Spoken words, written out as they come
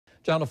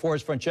Channel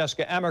 4's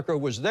Francesca Amiker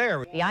was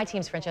there. The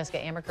I-Team's Francesca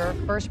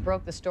Amiker first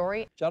broke the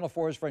story. Channel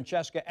 4's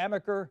Francesca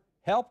Amiker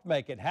helped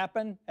make it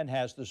happen and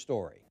has the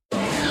story.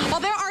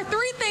 Well, there are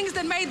three things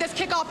that made this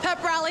kickoff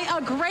pep rally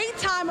a great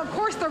time. Of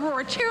course, there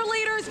were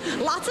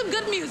cheerleaders, lots of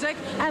good music,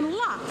 and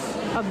lots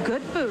of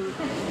good food.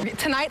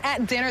 Tonight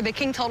at dinner, the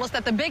King told us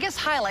that the biggest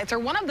highlights, or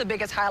one of the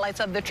biggest highlights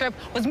of the trip,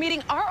 was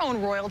meeting our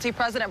own royalty,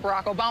 President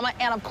Barack Obama,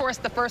 and of course,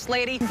 the First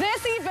Lady.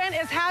 This event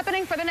is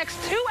happening for the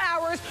next 2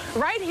 hours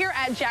right here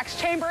at Jack's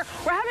Chamber.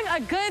 We're having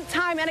a good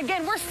time, and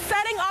again, we're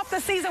setting off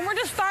the season. We're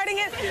just starting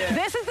it. Yeah.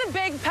 This is the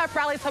big pep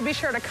rally, so be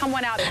sure to come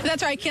one out.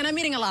 That's right, Ken. I'm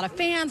meeting a lot of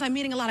fans. I'm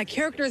meeting a lot of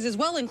characters as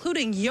well,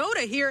 including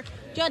Yoda here.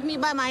 Judge me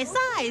by my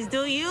size,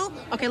 do you?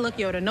 Okay, look,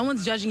 Yoda, no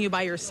one's judging you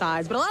by your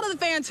size, but a lot of the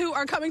fans who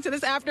are coming to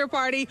this after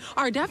party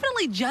are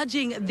definitely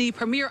judging the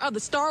premiere of the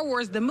Star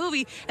Wars, the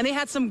movie, and they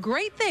had some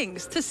great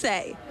things to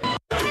say.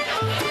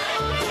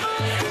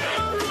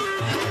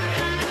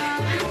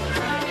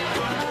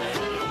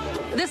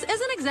 This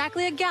isn't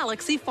exactly a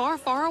galaxy far,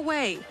 far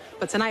away.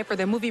 But tonight, for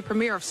the movie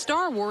premiere of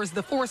Star Wars,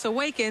 The Force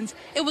Awakens,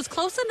 it was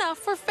close enough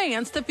for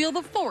fans to feel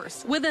the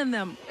Force within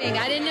them.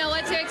 I didn't know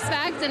what to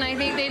expect, and I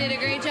think they did a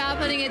great job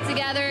putting it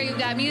together. You've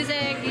got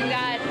music, you've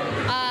got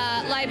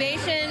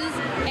libations,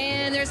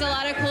 and there's a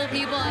lot of cool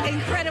people.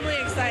 Incredibly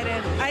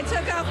excited. I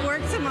took off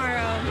work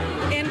tomorrow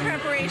in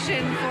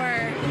preparation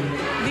for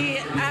the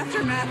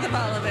aftermath of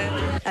all of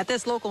it. At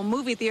this local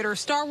movie theater,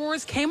 Star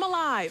Wars came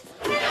alive.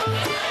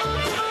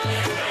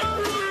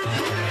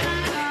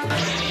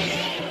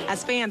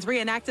 As fans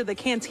reenacted the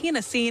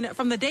cantina scene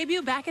from the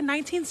debut back in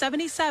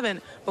 1977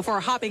 before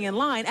hopping in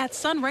line at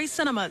Sunray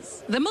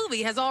Cinemas. The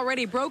movie has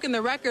already broken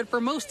the record for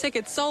most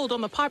tickets sold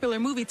on the popular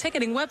movie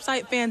ticketing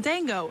website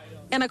Fandango.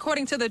 And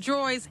according to the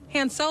droids,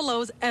 Han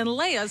Solo's, and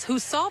Leia's who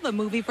saw the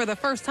movie for the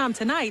first time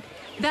tonight,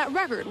 that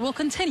record will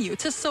continue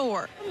to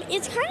soar.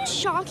 It's kind of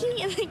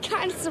shocking and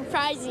kind of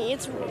surprising.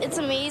 It's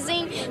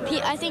amazing.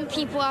 I think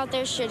people out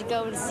there should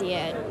go and see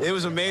it. It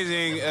was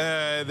amazing.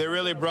 They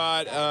really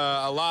brought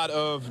a lot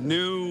of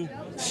new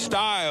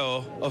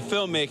style of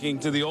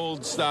filmmaking to the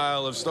old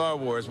style of Star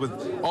Wars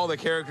with all the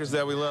characters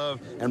that we love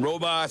and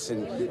robots,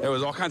 and there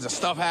was all kinds of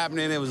stuff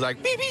happening. It was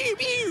like, beep, beep,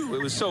 beep.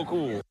 It was so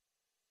cool.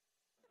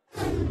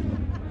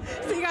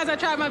 So you guys, I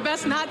tried my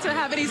best not to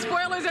have any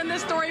spoilers in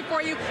this story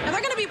for you. And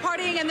they're going to be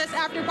partying in this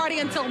after party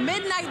until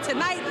midnight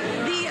tonight.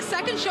 The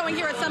second showing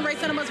here at Sunray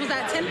Cinemas was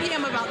at 10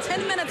 p.m. about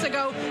 10 minutes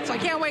ago. So I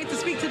can't wait to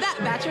speak to that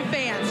batch of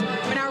fans.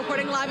 We're now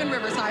reporting live in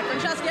Riverside.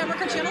 Francesca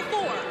Amiker, Channel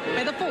 4.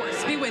 May the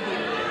Force be with you.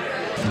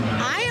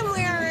 I am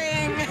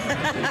wearing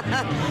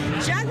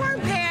Jaguar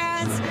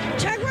pants,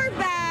 Jaguar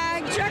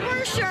bag,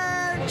 Jaguar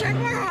shirt,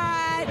 Jaguar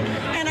hat,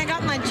 and I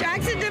got my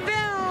Jackson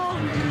DeVille.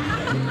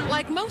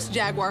 Like most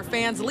Jaguar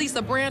fans,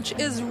 Lisa Branch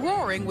is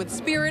roaring with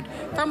spirit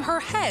from her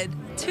head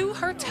to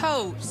her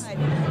toes.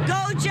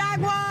 Go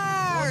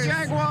Jaguars! Go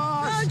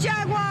Jaguars! Go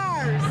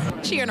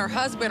Jaguars! She and her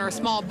husband are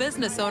small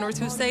business owners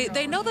who say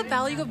they know the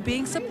value of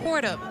being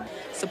supportive.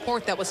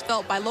 Support that was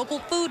felt by local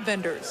food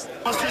vendors.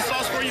 Mustard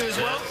sauce for you as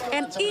well.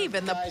 And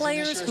even the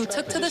players who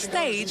took to the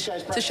stage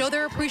to show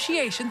their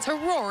appreciation to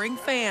roaring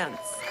fans.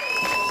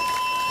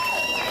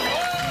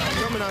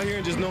 Coming out here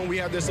and just knowing we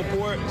have their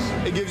support,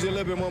 it gives you a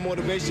little bit more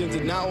motivation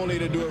to not only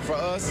to do it for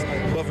us,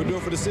 but to do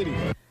it for the city.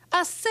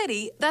 A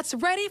city that's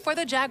ready for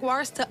the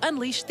Jaguars to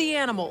unleash the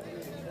animal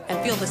and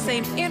feel the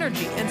same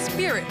energy and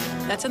spirit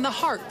that's in the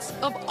hearts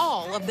of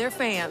all of their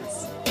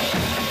fans.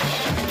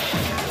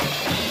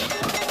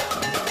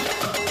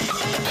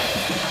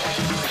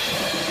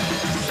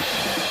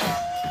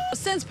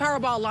 Since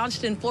Powerball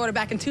launched in Florida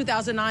back in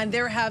 2009,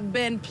 there have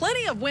been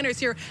plenty of winners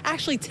here,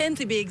 actually 10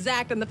 to be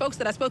exact. And the folks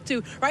that I spoke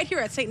to right here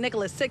at St.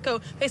 Nicholas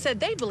Sitco, they said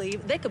they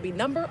believe they could be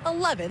number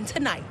 11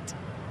 tonight.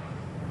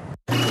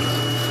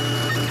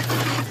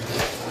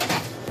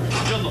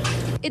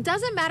 It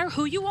doesn't matter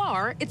who you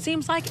are, it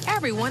seems like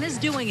everyone is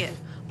doing it,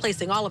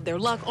 placing all of their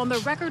luck on the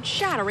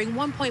record-shattering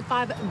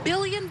 $1.5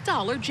 billion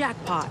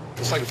jackpot.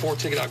 It's like the fourth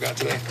ticket I've got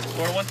today.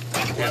 For one?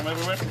 Yeah. Buy them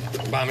everywhere?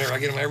 Buy them everywhere. I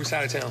get them every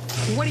side of town.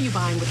 What are you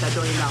buying with that $1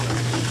 billion?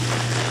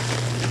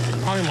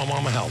 Probably my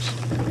mama's house.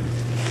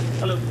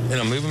 Hello. And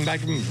I'm moving back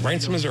to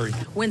Branson, Missouri.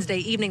 Wednesday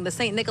evening, the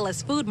St.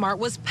 Nicholas Food Mart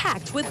was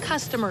packed with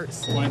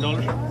customers.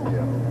 $20?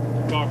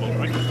 Yeah. Garble,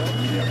 right?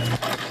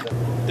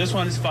 Yeah. This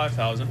one is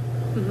 $5,000.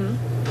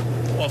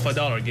 Off a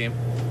dollar game.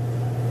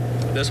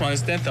 This one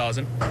is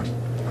 $10,000.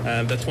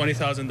 And the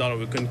 $20,000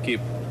 we couldn't keep.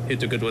 He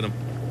took it with him.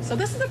 So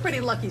this is a pretty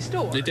lucky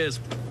store. It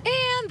is.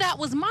 And that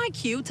was my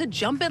cue to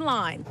jump in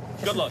line.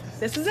 Good luck.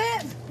 This is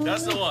it.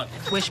 That's the one.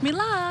 Wish me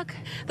luck.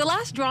 The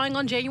last drawing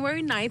on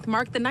January 9th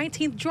marked the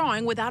 19th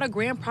drawing without a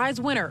grand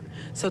prize winner.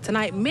 So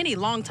tonight, many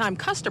longtime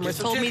customers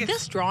told me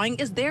this drawing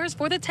is theirs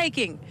for the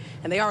taking.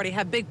 And they already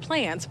have big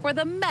plans for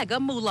the mega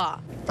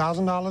moolah.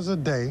 $1,000 a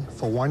day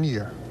for 1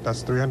 year.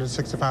 That's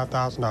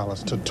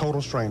 $365,000 to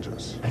total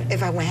strangers.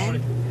 If I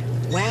win,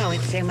 wow,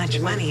 it's so much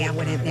money, I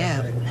wouldn't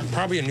know.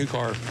 Probably a new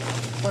car.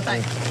 Well,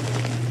 thanks.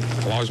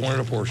 I've always wanted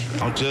a Porsche.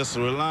 I'm just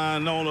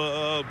relying on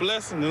a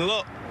blessing and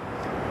luck.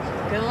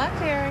 Good luck,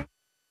 Terry.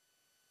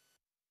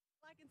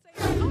 I can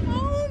say,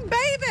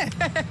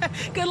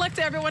 Good luck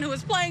to everyone who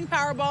is playing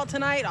Powerball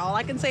tonight. All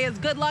I can say is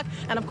good luck.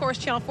 And of course,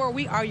 Channel 4,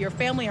 we are your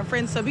family and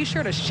friends, so be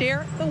sure to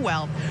share the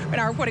wealth. We're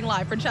now reporting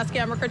live, Francesca,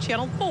 Amiker,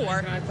 Channel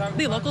 4,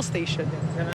 the local station.